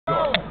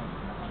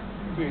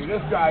see,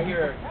 this guy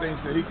here thinks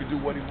that he can do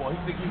what he wants.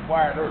 He thinks he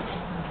fired Earth.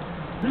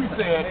 He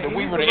said that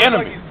we were the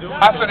enemy.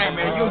 I said, hey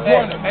man, you'll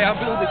join us. Hey, I'm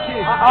Bill the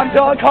Kid. I'm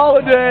Doug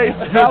Holliday,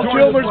 Val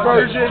Kilmer's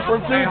version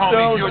from Hey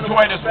homie, you'll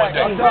join us one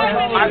day. I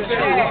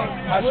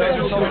said,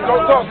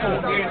 don't talk to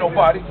him. He ain't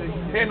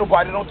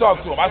nobody. Don't talk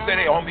to him. I said,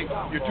 hey homie,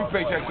 you're 2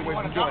 paychecks away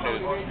from doing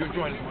this. You'll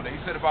join us one day.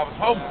 He said, if I was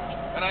homeless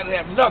and I didn't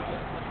have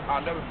nothing, I'll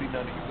never be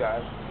none of you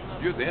guys.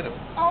 You're the enemy.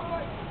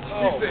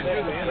 He said,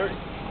 you're the enemy.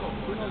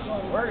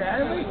 We're the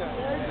enemy?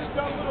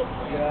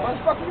 What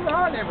the fuck are you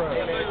behind there, bro?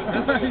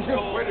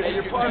 Where did he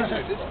get it from? He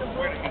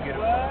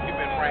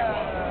been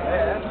brainwashed.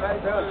 Yeah, that's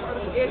right, bro.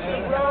 It's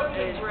the road,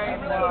 it's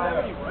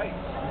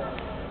brainwashed.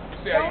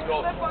 See how he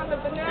goes?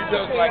 He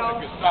does like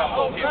the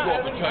Gestapo. He'll go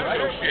up and touch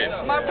your shit.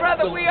 My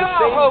brother, we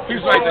all hope.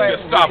 He's like the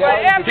Gestapo.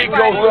 He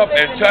goes up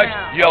and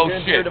touch your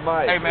shit.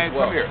 Hey man,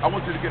 come here. I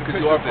want you to get a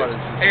picture of this.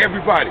 Hey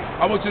everybody,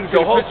 I want you to get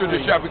a picture of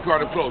the shopping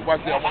cart and clothes.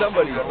 Watch that.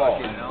 Somebody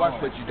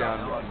fucking put you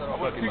down.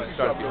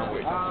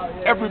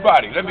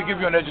 Everybody, let me give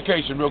you an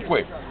education real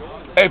quick.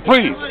 Hey,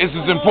 please, this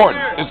is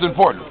important. It's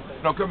important.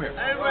 No, come here.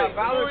 Everybody,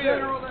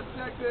 let's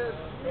check this.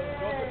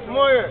 Come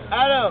on here,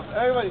 Adam.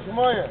 Everybody, come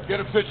on here. Get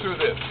a picture of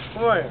this.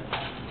 Come on here.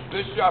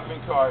 This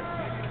shopping cart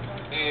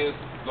is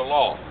the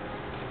law.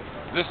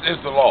 This is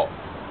the law.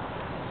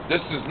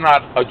 This is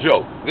not a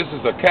joke. This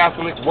is a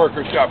Catholic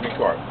worker shopping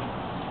cart.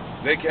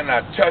 They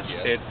cannot touch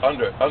it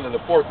under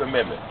the 4th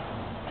Amendment,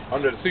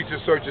 under the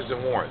seizures, searches,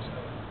 and warrants.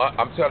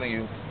 I'm telling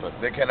you,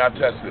 they cannot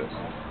touch this.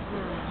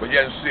 But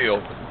yet and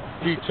still,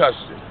 he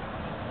touched it.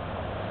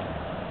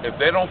 If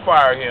they don't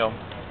fire him,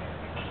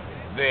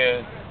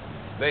 then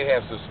they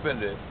have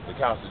suspended the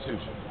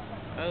Constitution.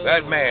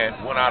 That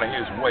man went out of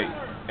his way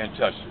and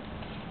touched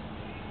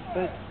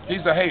it.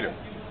 He's a hater.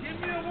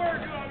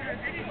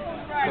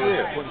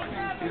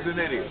 He's an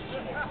idiot.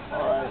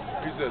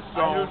 He's a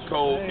stone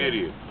cold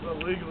idiot.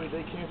 Legally,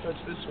 they can't touch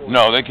this one.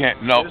 No, they can't.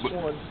 No, this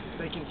one,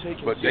 they can take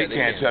it. But they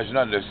can't touch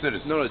none of their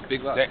citizens. No, it's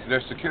big.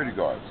 They're security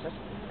guards.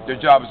 Their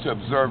job is to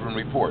observe and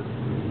report.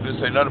 They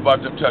say nothing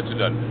about them touching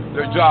nothing.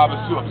 Their job is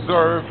to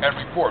observe and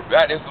report.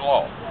 That is the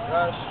law.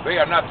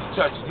 They are not to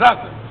touch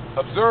nothing.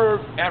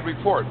 Observe and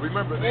report.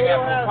 Remember, they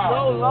have no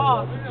power. No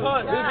law.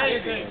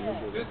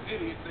 This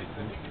idiot thinks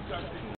that he can touch